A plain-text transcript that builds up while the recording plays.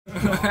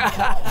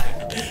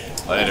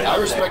I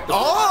respect the.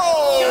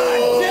 Oh!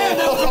 God damn,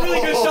 that was a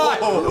really good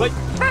shot. Like,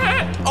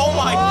 oh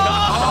my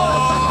god.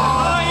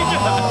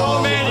 Oh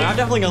man, I'm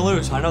definitely gonna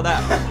lose. I know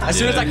that. As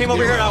soon as I came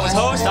over here and I was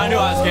host, I knew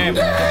I was game.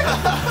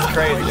 It's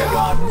crazy.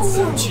 It's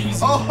so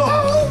cheesy.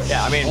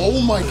 Yeah, I mean.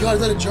 Oh my god,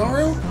 is that a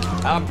Jaro?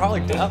 I'm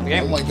probably up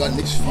game. Oh my god,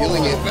 Nick's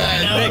feeling it,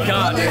 man. Thank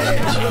God.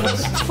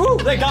 Whew,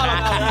 thank God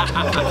I'm out of that.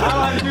 I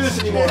don't have to do this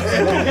anymore.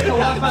 I get to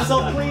wash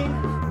myself clean.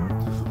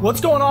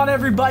 What's going on,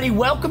 everybody?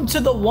 Welcome to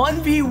the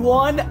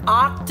 1v1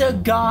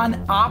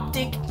 Octagon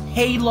OpTic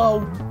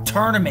Halo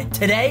tournament.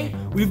 Today,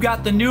 we've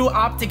got the new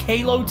OpTic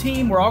Halo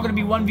team. We're all going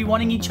to be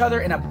 1v1ing each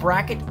other in a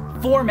bracket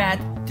format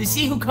to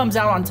see who comes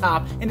out on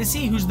top and to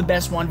see who's the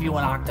best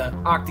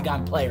 1v1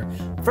 Octagon player.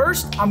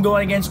 First, I'm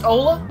going against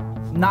Ola.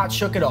 Not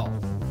shook at all.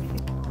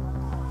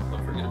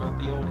 Don't forget about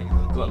the old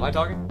Halo. What, am I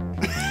talking?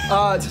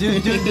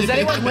 Dude, does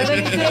anyone win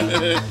anything?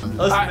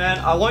 Listen, man,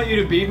 I want you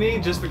to beat me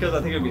just because I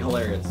think it'd be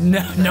hilarious.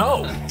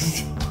 No.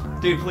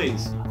 Dude,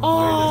 please.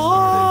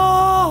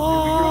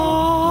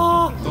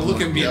 Don't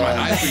look at me in my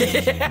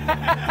eyes.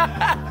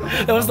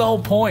 That was the whole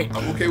point.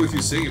 I'm okay with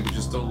you singing, but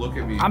just don't look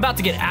at me. I'm about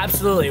to get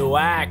absolutely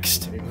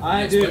waxed.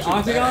 Dude,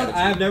 Octagon, I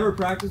have never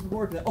practiced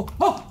before.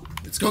 Oh!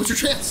 It's Ghost your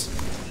chance.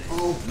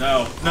 Oh.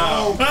 No.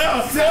 We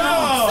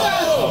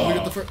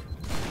got the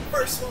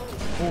first one.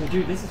 Oh,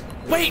 dude, this is...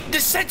 Wait,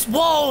 this sense.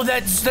 Whoa,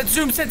 that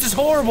zoom sense is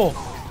horrible.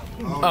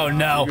 Oh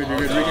no. You're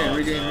good.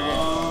 Regain.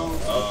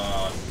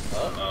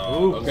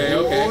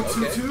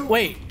 Okay.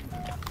 Wait.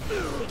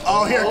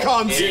 Oh, here it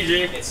comes.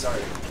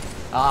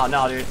 Oh,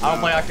 no, dude. I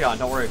don't play Octagon.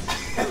 Don't worry.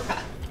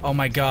 Oh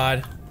my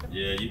god.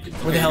 Yeah, you can.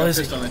 Where the hell is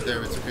it? Right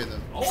there. It's okay though.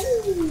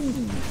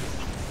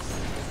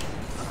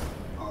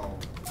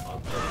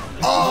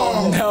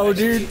 Oh no,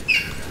 dude.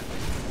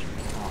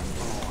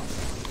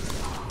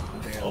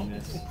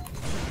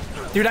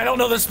 Dude, I don't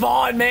know the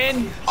spawn,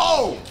 man.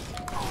 Oh!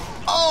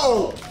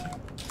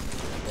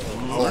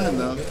 Learning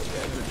though.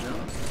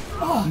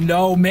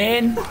 No,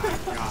 man.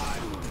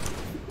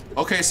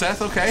 Okay,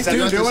 Seth. Okay.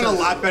 You're doing a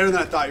lot better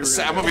than I thought you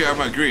were I'm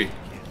gonna agree.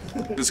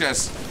 This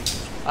guy's.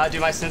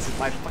 Dude, my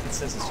fucking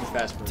sense is too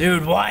fast for me.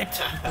 Dude,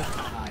 what?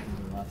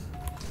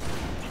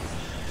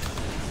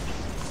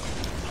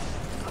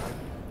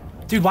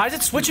 Dude, why is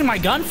it switching my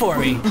gun for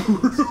me?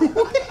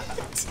 What?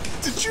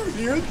 Did you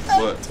hear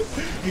that? What?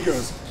 He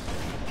goes,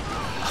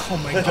 Oh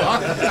my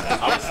god.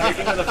 I was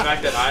thinking of the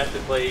fact that I have to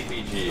play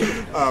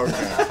APG. oh,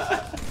 okay.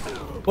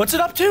 What's it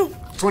up to?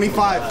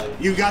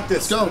 25. You got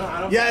this. Go.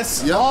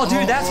 Yes. Yep. Oh,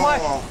 dude, that's why.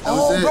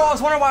 Oh, it. bro, I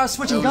was wondering why I was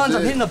switching That was guns.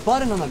 I'm it. hitting the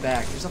button on the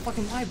back. There's a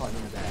fucking Y button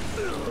on the back.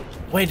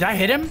 Wait, did I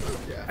hit him?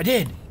 Yeah. I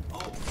did.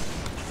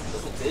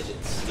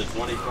 The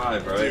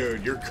 25, right?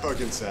 Dude, you're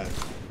cooking, Seth.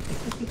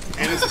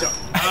 And it's Oh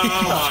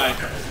my.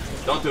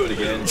 Don't do it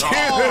again.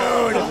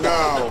 Dude,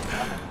 no.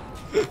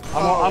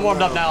 I'm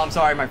warmed up now. I'm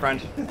sorry, my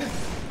friend.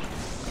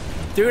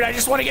 Dude, I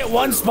just want to get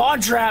one spawn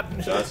trap.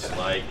 Just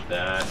like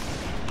that.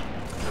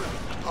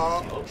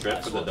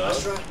 Trip for the dub.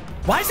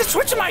 Why is it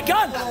switching my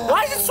gun?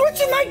 Why is it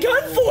switching my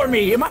gun for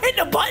me? Am I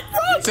hitting a button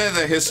wrong? Said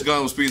that his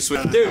gun was being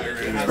switched.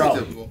 Dude,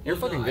 bro, you're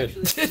fucking good.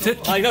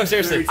 Like, no,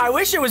 seriously. I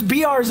wish it was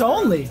BRs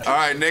only. All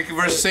right, Nick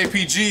versus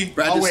APG.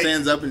 Brad just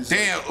stands up and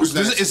Damn, Who's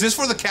next? is this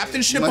for the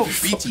captainship of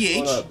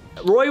BTH?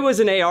 Roy was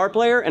an AR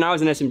player, and I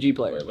was an SMG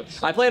player.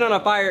 I played on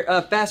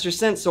a faster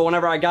sense, so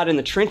whenever I got in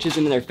the trenches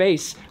into their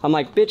face, I'm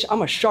like, bitch,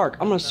 I'm a shark.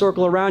 I'm gonna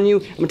circle around you.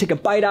 I'm gonna take a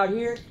bite out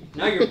here.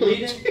 Now you're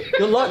bleeding.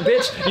 Good luck,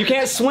 bitch. You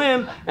can't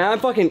swim,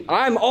 and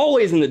I'm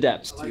always in the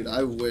depths. Dude,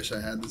 I wish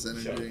I had this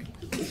energy.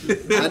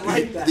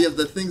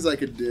 The things I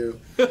could do.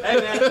 Hey, man,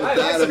 I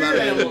that have amount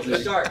of animals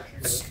energy. shark.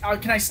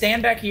 Can I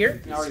stand back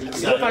here? What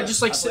if I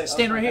just like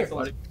stand right here?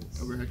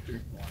 Over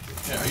Hector.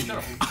 Yeah,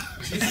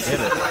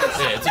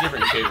 it's a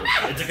different cable.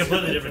 It's a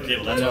completely different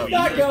cable. That's what we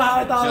Not go how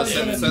I thought it was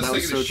That's gonna. That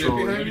was so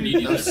trolly.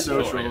 That was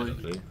so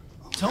trolly.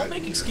 Don't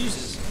make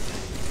excuses.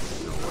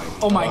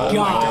 Oh my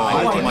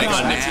god. Oh my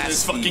god,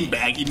 This fucking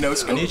baggy no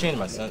scope. I need to change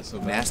my sense so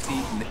nasty.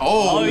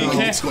 Oh, you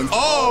can't.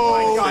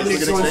 Oh, God,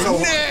 Nick's going so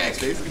Nick.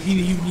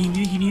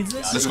 He needs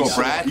this? Let's go,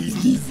 Brad. He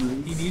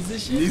needs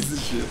this shit? Needs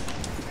this shit.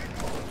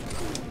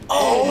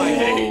 Oh my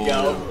There you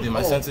go. Dude,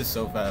 my sense is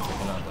so fast. I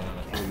cannot do it.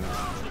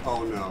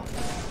 Oh, no.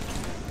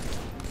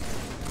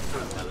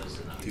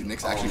 Dude,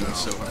 Nick's actually going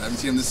so hard. I haven't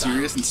seen him this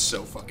serious in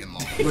so fucking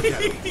long. Look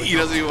at him. He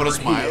doesn't even want to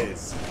smile. He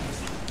is.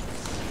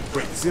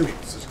 Wait, this is gonna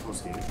be such a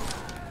close game.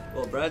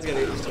 Well, Brad's gonna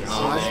eat this. No,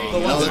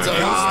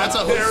 that's a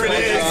host. There it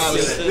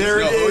is. There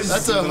it is.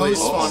 That's a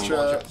host spawn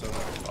trap.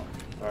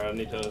 Alright, I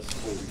need to.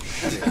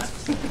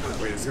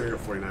 Wait, it's gonna go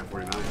 49,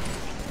 49.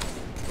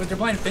 But they're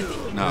playing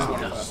 50. No.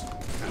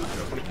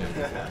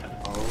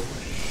 Oh,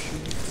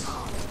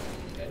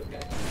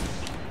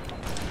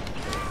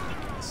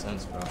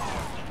 Sense, bro.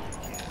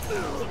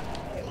 Oh,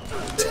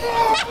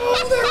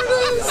 there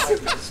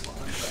it is.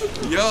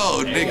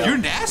 Yo, Nick, you're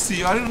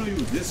nasty. I didn't know you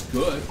were this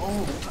good.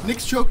 Oh,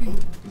 Nick's choking.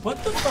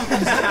 What the fuck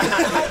is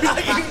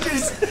that? You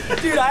just,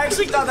 dude, I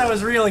actually thought that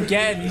was real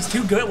again. He's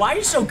too good. Why are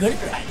you so good at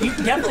that? You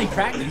definitely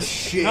practice.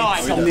 Shit. No,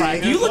 I don't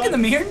practice. You look in the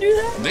mirror and do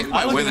that? Nick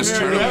might win this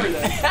tournament.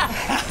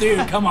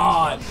 Dude, come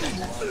on.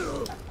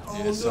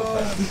 You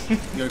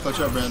gotta clutch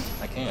up, Brand.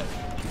 I can't.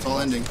 It's all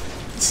ending.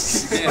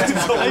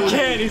 I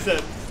can't, he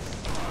said.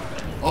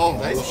 Oh,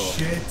 nice.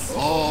 Shit.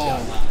 Oh.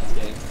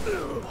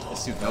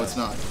 No, it's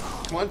not.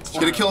 Come on. Just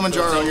get a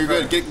Kilimanjaro and you're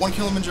good. Get one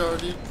Kilimanjaro,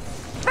 dude.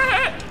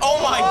 Oh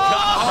my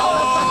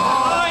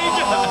god!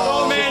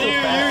 Oh man,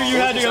 you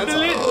had to go.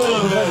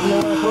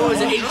 What was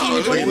it, 18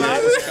 to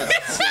 25?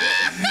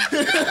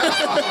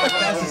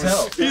 Fast as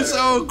hell. He's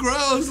so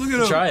gross. Look at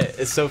him. Try it.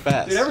 It's so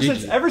fast.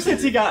 Dude, ever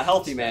since he got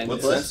healthy, man.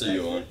 What sense are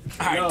you on?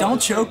 Alright,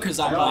 don't choke because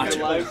I'm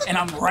watching. And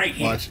I'm right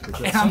here.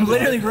 And I'm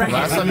literally right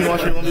Last here. time you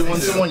watched me 1v1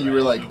 someone, you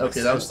were like,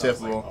 okay, that was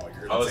typical.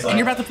 And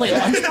you're about to play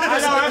lunch?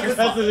 That's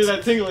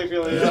that tingling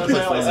feeling.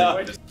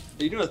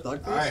 Are you doing a thug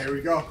face? Alright, here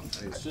we go.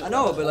 I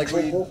know, but like,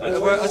 that's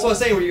what I was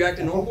saying. Were you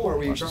acting normal or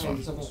were you trying to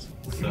do something else?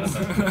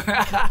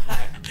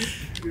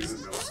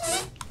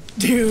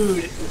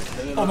 Dude.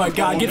 Oh my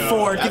god, get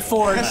forward, get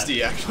forward.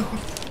 Nasty, actually.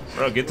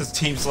 Bro, get this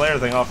Team Slayer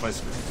thing off my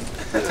screen.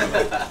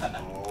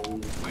 Oh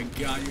my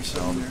god, you're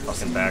so nervous.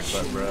 Fucking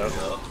backflip, bro.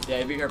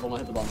 Yeah, be careful, don't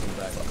hit the bump in the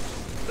back.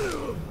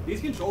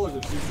 These controllers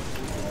are super.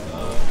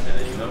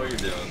 Yeah, you know what you're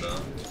doing, though.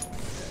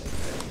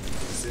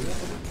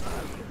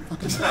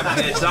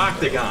 It's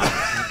Octagon.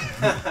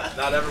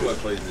 Not everyone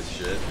plays this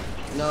shit.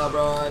 No,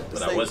 bro.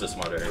 But I was a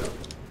smarter hero.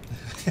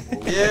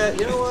 Yeah,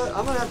 you know what?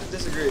 I'm gonna have to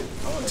disagree.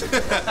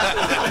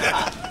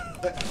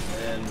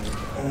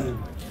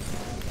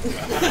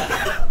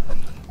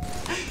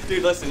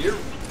 Dude, listen, you're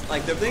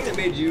like the thing that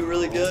made you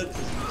really good.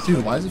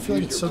 Dude, why does it feel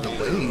like it's so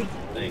delayed?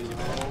 Thank you,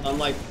 man.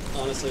 Unlike,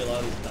 honestly, a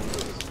lot of these dumb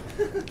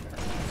moves.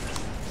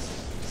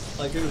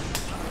 Like who?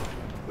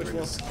 Which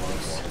one?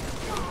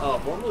 Oh,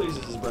 Formal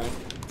uses his brain.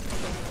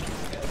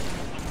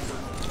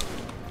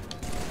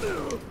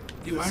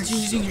 Dude, why aren't you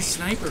using your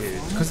sniper?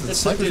 Because the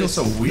sniper feels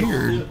so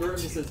weird. The bird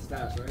just says it's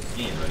fast, right?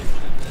 He ain't ready.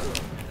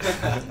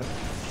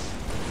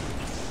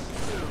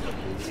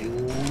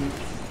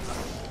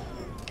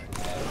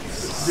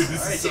 Dude,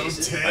 this is so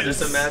tense. I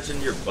just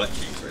imagine your butt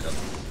cheeks right now.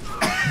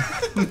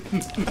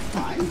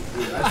 Fine.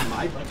 Dude, that's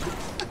my budget.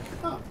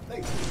 Oh,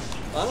 thanks.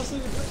 Honestly,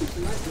 the bird cheeks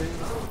are nice, man.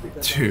 I don't think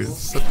that's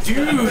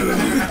Dude!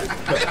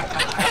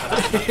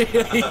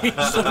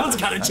 Someone's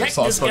gotta check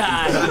this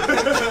guy.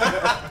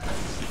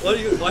 Why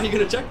are you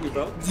gonna check me,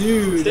 bro?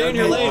 Dude. Stay in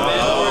your lane, man.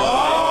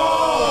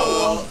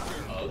 Oh!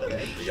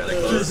 Okay, you gotta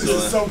Dude, close this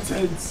is so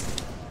tense.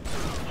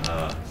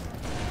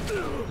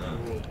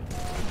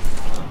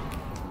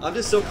 I'm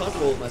just so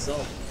comfortable with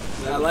myself.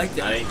 I like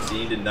that.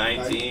 19 to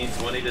 19,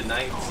 20 to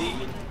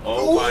 19.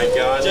 Oh my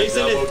god,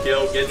 Jason double is-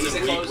 kill, gets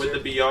him weak with the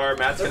BR.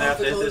 Matt's gonna have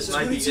to hit this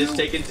snipe, he gets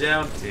taken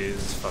down. Dude,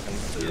 this is fucking.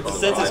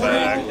 Sense is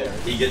back. weak.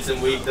 He gets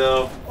him weak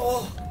though.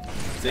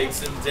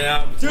 Takes him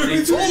down. Dude,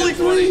 it's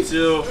 23 only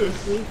to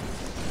 22.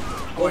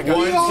 Oh my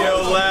One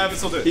kill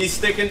left. He's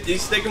sticking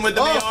with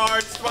the BR.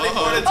 It's 24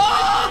 to 20.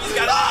 He's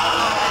got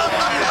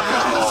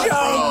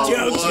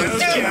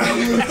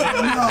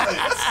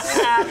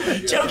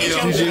Joke.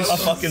 A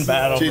fucking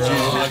battle, bro. Yo,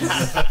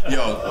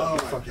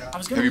 I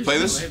was have you played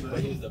this?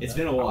 It's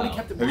been a while.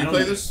 Have you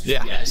played this?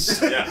 Yeah. Yes.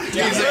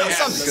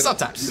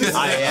 Sometimes.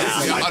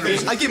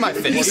 I get my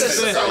fix.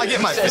 I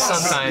get my fix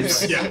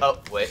sometimes. Yeah. Oh,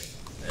 wait.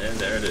 And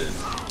there it is.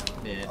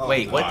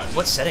 Wait,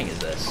 what setting is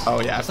this?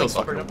 Oh yeah, it feels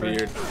fucking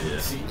weird.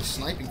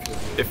 Sniping kill.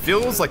 It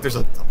feels like there's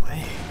a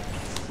delay.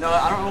 No,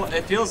 I don't know.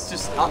 It feels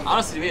just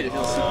honestly to me, it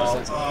feels super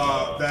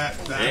sensitive. That's...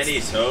 And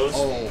these hosts.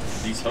 Oh.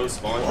 These hosts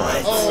spawn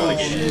right. Oh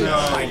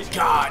my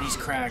god, he's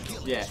cracked.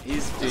 Yeah,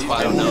 he's.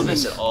 I don't know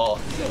this at all.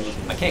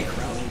 I can't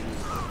crouch.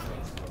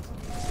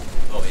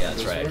 Oh yeah,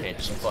 that's right. I can't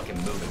just fucking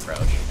move and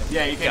crouch.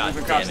 Yeah, you can't God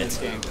even crouch damn in this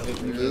game.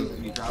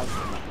 You crouch.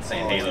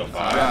 Saying Halo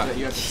 5.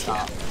 You have to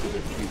stop.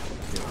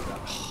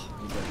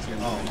 We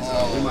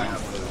might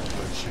have a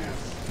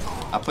chance.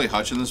 I played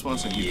Hutch in this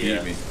once and you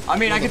beat me. I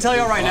mean, I can tell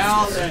you right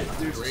now that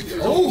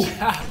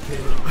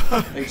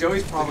like,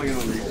 Joey's probably gonna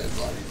lose.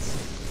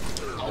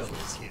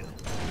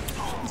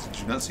 Did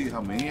you not see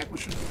how Maniac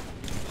was shooting?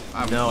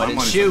 No, I didn't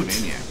money's shoot. on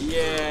Maniac.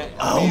 Yeah.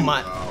 Oh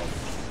my.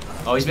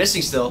 Oh, he's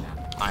missing still.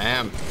 I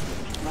am.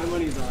 My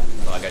money's on.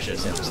 Fuck, I should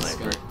have said the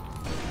sniper.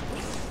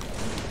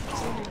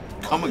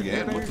 Come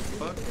again? What the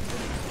fuck?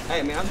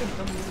 Hey, man, I've been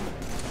coming.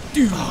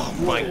 Oh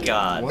my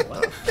god. What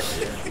the?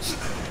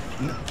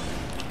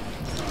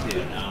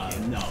 Dude,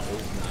 no.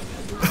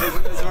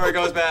 This is where it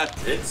goes bad.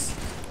 It's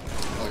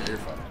Oh, you're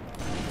fine.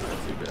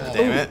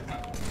 Damn it.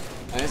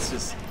 And it's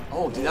just.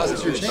 Oh, dude, that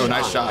was a good shot. Oh,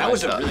 nice shot, That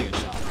was nice a shot. really good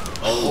shot.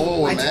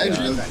 Oh,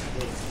 imagine.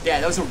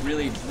 Yeah, that was a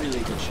really, really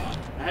good shot.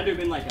 It had to have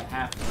been like a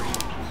half.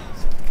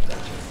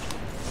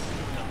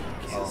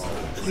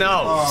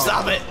 No,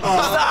 stop it.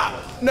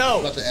 Stop. No.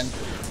 About to end.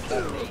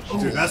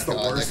 Dude, that's the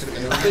God, that worst. could've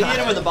been They hit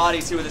him with the body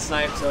too with the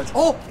snipe, so it's.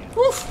 Oh!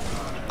 Woof!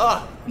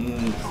 Ah.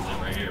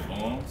 right here,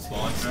 boom.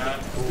 Spawn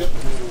trap.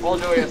 All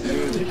Joey has to do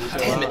is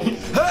Damn it.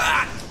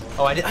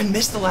 Oh, I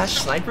missed the last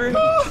sniper?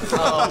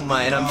 Oh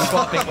my, and I'm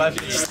swapping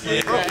lefties.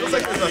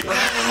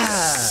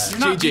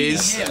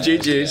 GG's.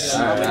 GG's.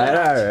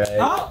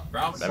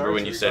 Alright. Remember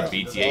when you said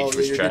BTH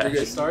was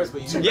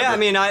trash? Yeah, I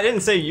mean, I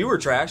didn't say you were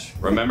trash.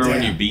 Remember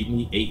when you beat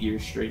me 8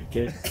 years straight,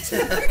 kid? This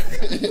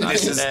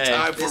is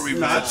time for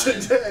rematch.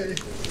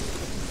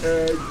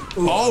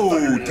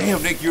 Oh,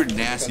 damn, Nick, you're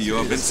nasty. Yo,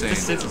 I've been saying.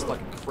 This sense is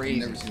fucking crazy.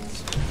 Never seen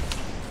this.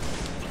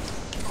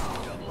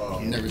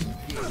 Never seen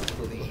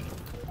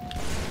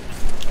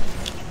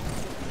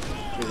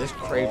Dude, this is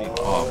crazy.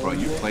 Oh, bro,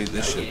 you played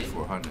this shit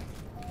before, huh?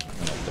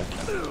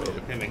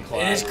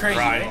 It is crazy.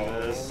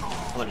 I'm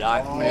gonna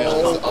die.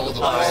 all the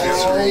black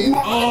screen.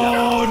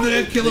 Oh,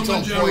 Nick, kill him It's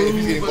on point if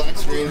he's getting black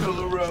screen.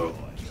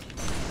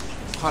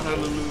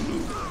 Honolulu.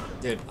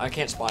 Dude, I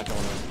can't spot on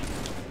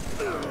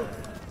him.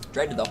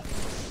 Dreaded though.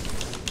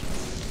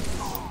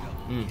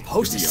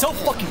 Host is so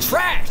fucking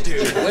trash,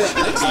 dude.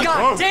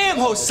 God damn,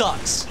 host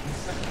sucks.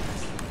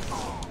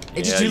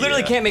 It just, you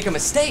literally can't make a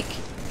mistake.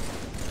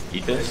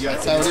 Eat this.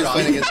 That's how it is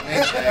playing against me.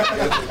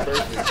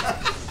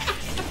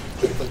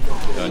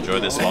 Yo, enjoy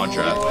this spawn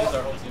trap.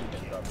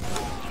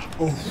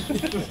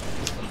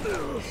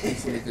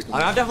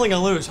 I'm definitely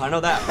gonna lose. I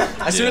know that.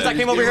 As soon as I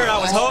came over here and I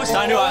was host,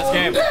 I knew I was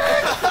game.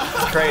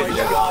 It's crazy.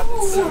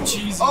 So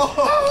cheesy.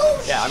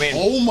 Yeah, I mean,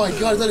 Oh my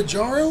god, is that a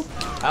Jaro?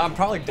 I'm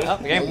probably up the Oh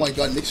game. my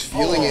god, Nick's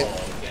feeling it.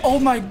 Oh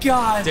my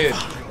god. Dude,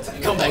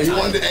 Oh, he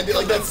wanted to end it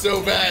like that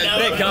so bad.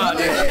 thank God,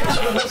 dude.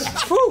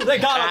 Whew,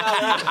 thank God I'm out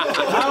of that.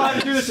 I don't have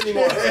to do this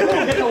anymore.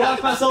 I get to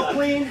wash myself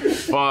clean.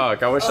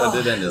 Fuck, I wish I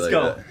did end it like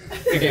Go.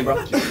 Good game, bro.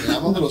 Yeah,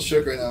 I'm a little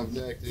shook right now with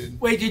Nick, dude.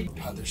 Wait, did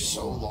God, they're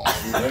so long.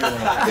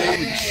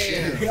 Holy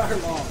shit.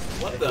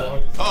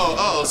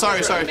 Oh,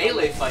 sorry.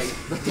 Melee fight.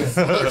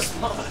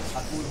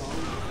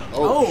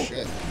 Oh,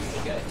 shit.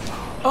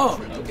 oh.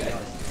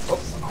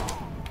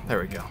 There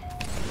we go.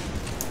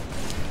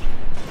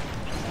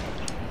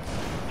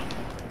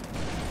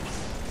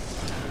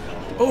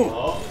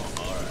 Oh.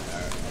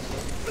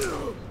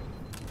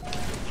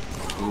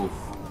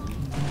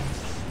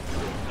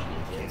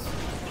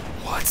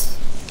 What?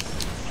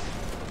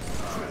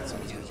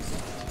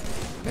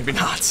 Maybe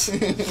not.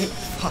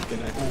 Fucking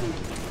heck.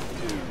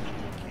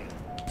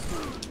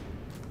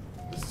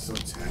 This is so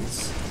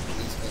tense.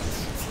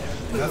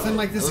 Nothing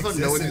like this I love how exists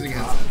no one's in using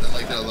COD. it. I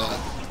like that a lot.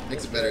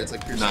 Makes it better. It's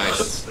like pure Nice.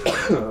 sauce.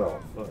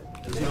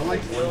 There's no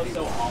like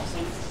so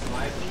awesome, in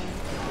my opinion,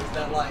 is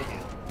that like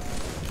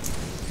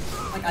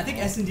I think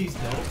S&D's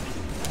dope,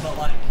 but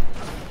like,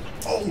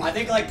 I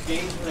think like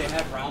games where they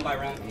have round by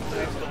round games,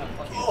 they don't have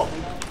fucking. Oh,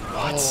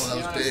 that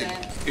was big.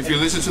 If you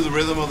listen to the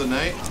rhythm of the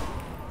night.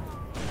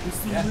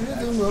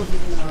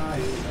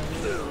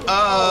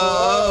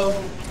 Oh.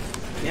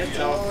 Can't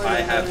tell if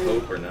I have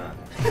hope or not.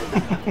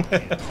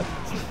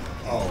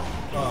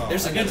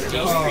 There's a good Joey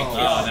streak.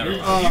 Oh, never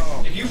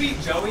mind. If you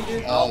beat Joey,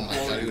 dude. Oh my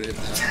god, he would hit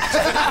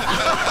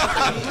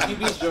that. You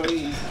beat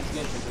Joey.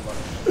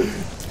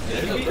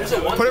 There's a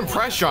one. Putting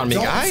pressure on me,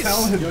 guys.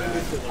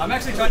 I'm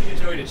actually trying to get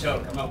Joey to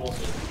choke. I'm not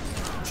bullshit.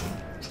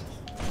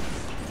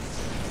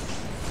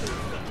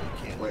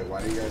 Wait,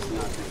 why do you guys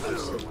not think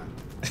this will win?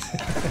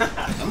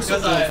 I'm so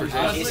Because cool for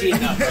honestly,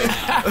 enough right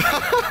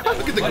now.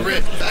 Look at the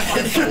grit back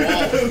against the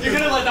wall. You're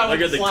gonna let that one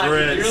Look at the slide.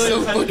 grit. You're really So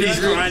fucking fucking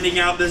grit. Grinding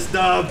out this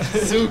dub.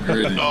 So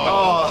gritty.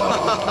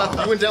 Oh.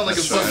 You went down like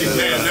a fucking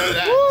man. Know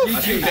that. I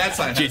think that's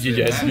like GG,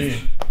 guys.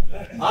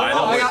 I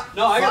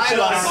got shit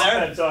on over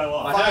there. Until I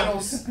lost.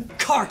 Finals.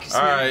 Carcass.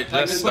 All right,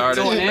 let's start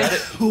it.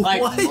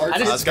 Like, I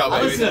just, Let's go,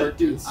 I baby. listen,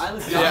 dude, I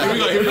listen. Yeah,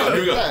 here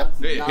we go.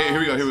 Hey, here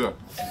we go.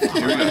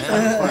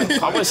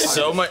 I was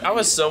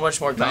so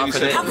much more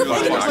confident. How come I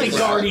didn't play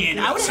Guardian?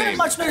 I would have had a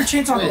much better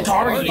chance on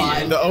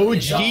Guardian. The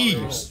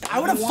OGs. I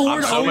would have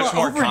forward I'm so much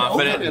more over and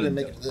confident over.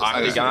 in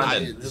Octagon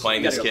than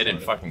playing this kid in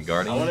fucking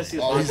Guardian. I want to see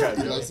Oh, a spawn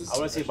trap. he likes this? I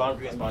want to see Bomb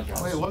against Spawn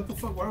trap. Wait, what the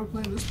fuck? Why are we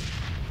playing this?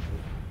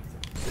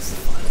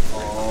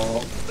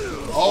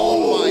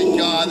 Oh my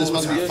god, this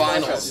must be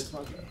finals.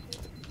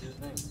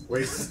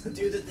 Wait.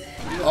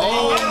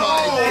 Oh my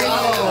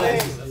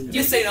god.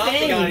 You say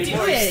nothing.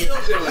 Do it.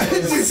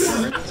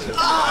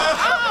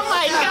 Oh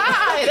my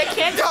god! I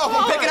can't go.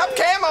 I'm picking up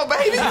camo,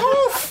 baby.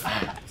 Oof.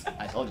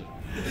 I told you.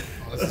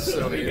 This is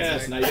so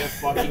Yes, now you have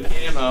fucking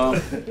camo.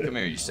 Come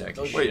here, you sack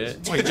of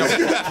shit. Wait, jump.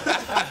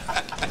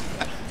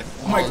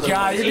 Oh my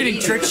god, you're getting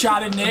trick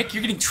shotted, Nick.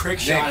 You're getting trick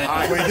shotted.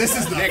 Wait, this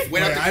is not. Nick,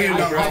 wait out the I didn't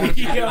know.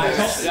 camera, I'm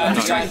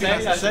just trying to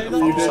say. I said it.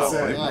 You did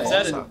say.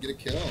 Nice. Get a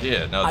kill.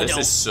 Yeah, no, this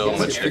is so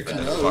much different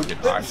than fucking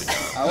Octagon.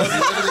 I was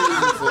literally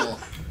losing full.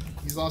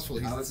 He's lost full.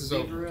 This is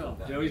over.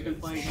 Joey's been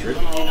playing. Dude,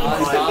 he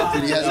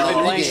has no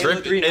pregame.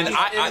 Trip,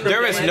 and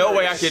there is no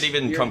way I could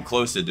even come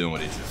close to doing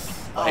what he did.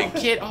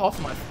 Hey, get off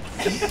my.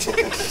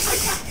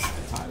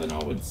 I don't know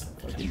what's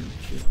fucking.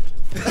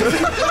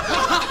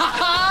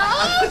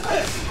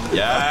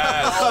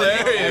 Yes,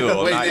 there you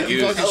go. Wait, Not Nick, you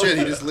you. talking shit.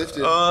 He just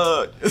lifted.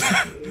 That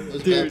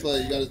was bad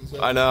play. You got his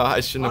mistake. I know. I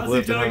shouldn't have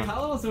lived. Joey, Huh?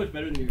 Kyle was so much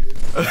better than you.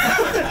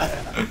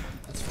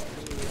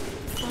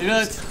 You know,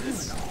 that's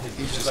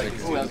He's just like,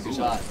 oh, that was a good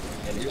shot.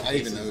 I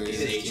even know who he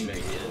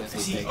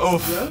is. Oh.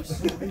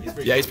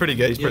 Yeah, he's pretty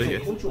good. He's pretty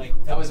good.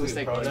 That was a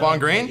mistake. Spawn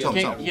green? He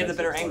had the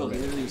better angle. He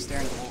literally was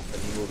staring at the wall.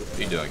 What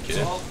are you doing, kid?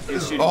 He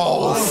was shooting.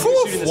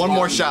 Oh, one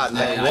more shot,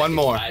 Nick. One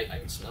more. I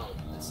can smell it.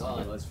 I saw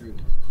it. That's true.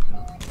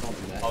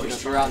 Oh,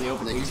 he's out in the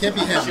open. You can't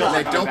be him.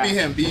 Like, don't be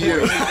him. Be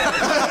you.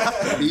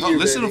 Be you,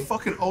 Listen baby. to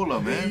fucking Ola,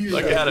 man.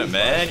 Look at him,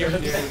 man.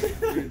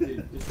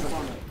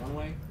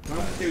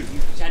 Dude, you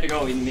had to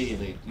go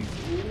immediately.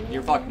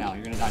 You're fucked now.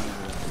 You're gonna die.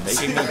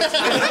 Making me. I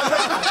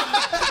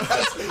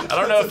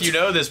don't know if you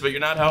know this, but you're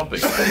not helping.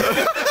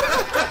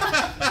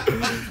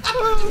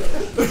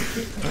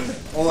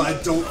 Oh, I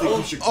don't think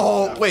you should.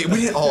 Oh, wait.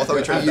 We didn't. Oh, I thought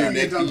we tried You that.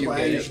 get done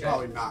playing, you should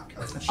probably not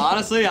coach.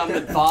 Honestly, I'm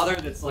the father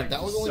that's like.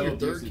 That was only so your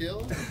third abusive.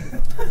 kill?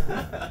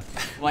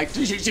 Like,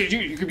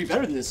 you could be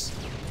better than this.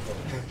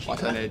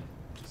 Watch that nade.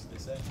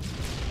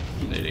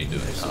 They ain't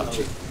doing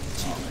it.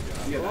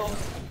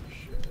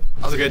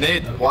 That was a good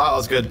nade. Wow, that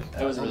was good.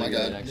 That was Oh really my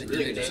good, god.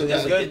 actually. So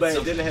that Good, but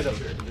it didn't hit him.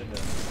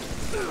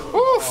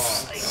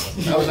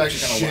 that was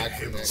actually kind of whack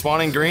for Nick.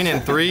 Spawning green in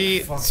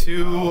 3,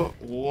 2,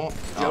 1.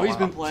 Joey's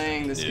been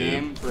playing this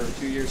game for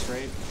 2 years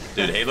straight.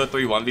 Dude, Halo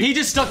 3 1v1. He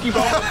just stuck you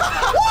both.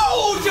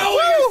 Whoa,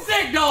 Joey, you're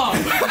sick, dog.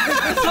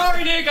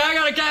 Sorry, Nick, I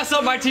gotta gas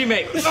up my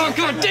teammate. Oh,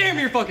 god damn,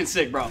 you're fucking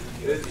sick, bro.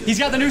 He's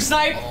got the new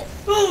snipe.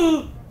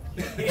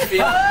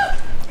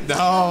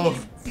 No.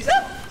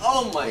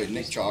 Oh my. Wait,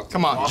 Nick Chalk.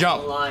 Come on,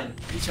 jump. Line.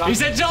 He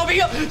said, Joey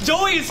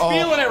is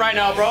feeling it right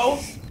now, bro.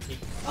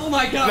 Oh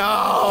my god.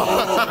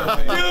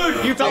 No.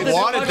 Dude, you felt this.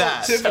 Wanted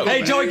that.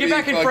 Hey, Joey, get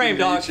back in frame,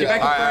 dog. Get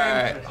back in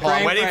frame. Alright. Hold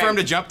on, waiting for him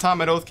to jump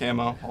Tom at oath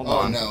camo. Hold Oh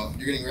on. no,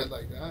 you're getting red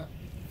like that?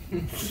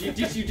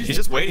 He's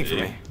just waiting for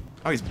me.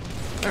 Oh, he's.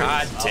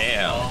 God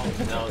damn.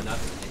 No, not.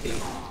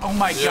 Oh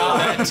my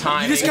god. You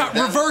just got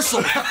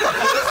reversal.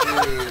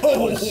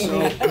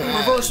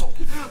 Reversal.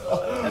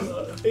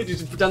 Hey,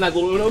 did you put down that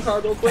little Uno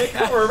card real quick?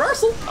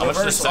 Reversal. How much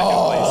does second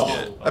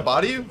place get? I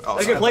body you? Oh,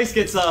 Second place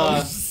gets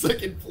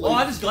Second place. Oh,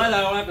 I'm just glad I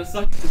don't have to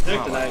suck his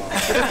dick tonight.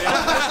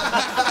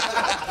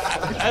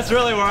 That's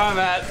really where I'm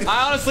at.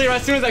 I honestly,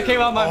 as soon as that came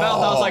out of my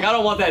mouth, I was like, I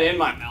don't want that in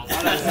my mouth.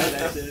 I don't want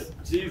that shit.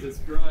 Jesus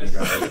Christ.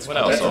 What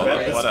else?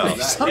 What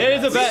else? It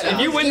is a bet. If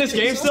you win this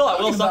game still,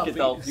 I will suck it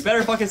though. You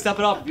better fucking step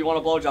it up if you want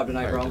a blowjob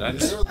tonight, bro.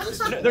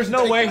 There's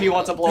no way he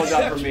wants a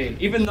blowjob from me,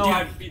 even though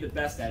I'd be the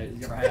best at it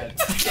he's ever had.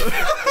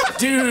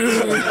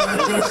 Dude.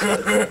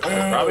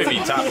 Probably be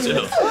top 2.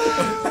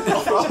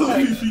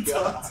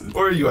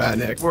 Where are you at,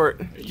 Nick?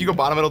 You go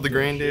bottom middle of the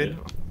green, dude.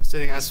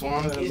 Sitting at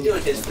Swan. He's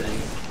doing his thing.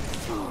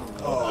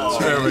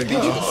 There we go.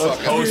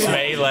 Post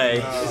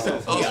melee.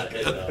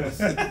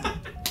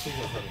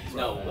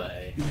 No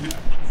way.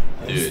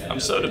 Dude, I'm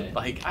so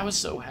I was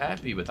so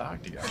happy with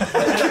Octagon. The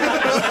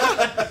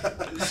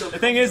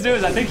thing is, dude,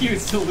 is I think he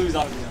would still lose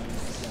Octagon.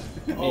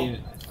 I mean,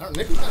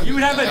 you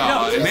would have a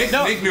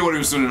Nick knew what he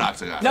was doing in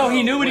Octagon. No,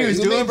 he knew what he was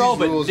doing, bro.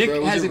 But rules, Nick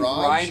bro? Was hasn't it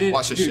Raj? grinded.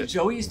 Watch this Dude, shit.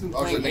 Joey's been Oh,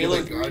 playing so Halo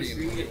Nick 3 Guardian.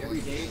 streaming it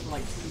every day for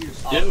like 2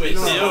 years. Do it. I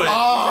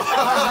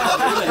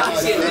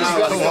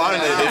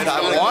wanted it, dude.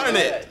 I wanted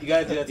it. You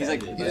gotta do that. He's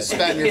like, You just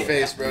spat in your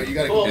face, bro. You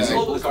gotta go Just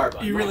hold back. the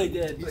card. He really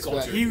did.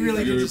 Spat. He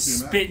really did just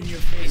spit in your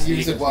face.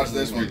 You said watch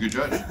this You're a one. good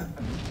judge.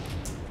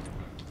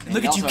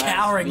 Look at you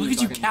cowering. Look at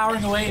you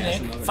cowering away,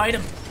 Nick. Fight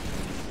him.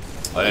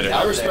 Later.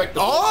 I respect the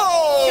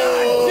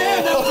Oh!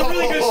 damn, that was a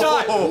really good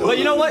shot. But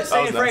you know what?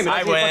 Stay in frame. It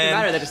I doesn't even fucking win.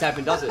 matter that just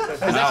happened, does it? Because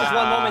that's just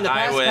one moment in the I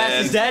past. win. Past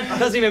is dead.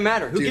 Doesn't even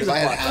matter. Who Dude, gives if a I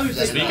had fuck? half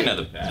that Speaking night- of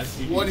the past.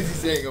 What is he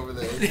saying over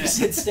there? He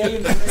said stay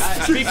in the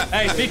frame.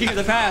 Hey, speaking of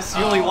the past,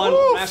 you only won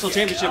national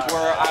championship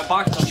where I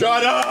boxed.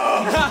 Shut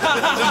up!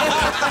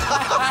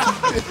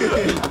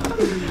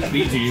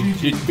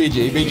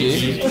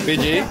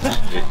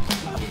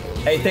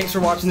 BG. Hey, thanks for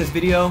watching this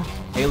video.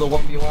 Halo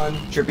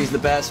 1v1. Trippy's the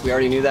best. We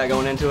already knew that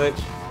going into it.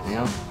 You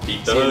know.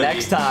 Beat the See you hoodie.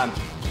 next time.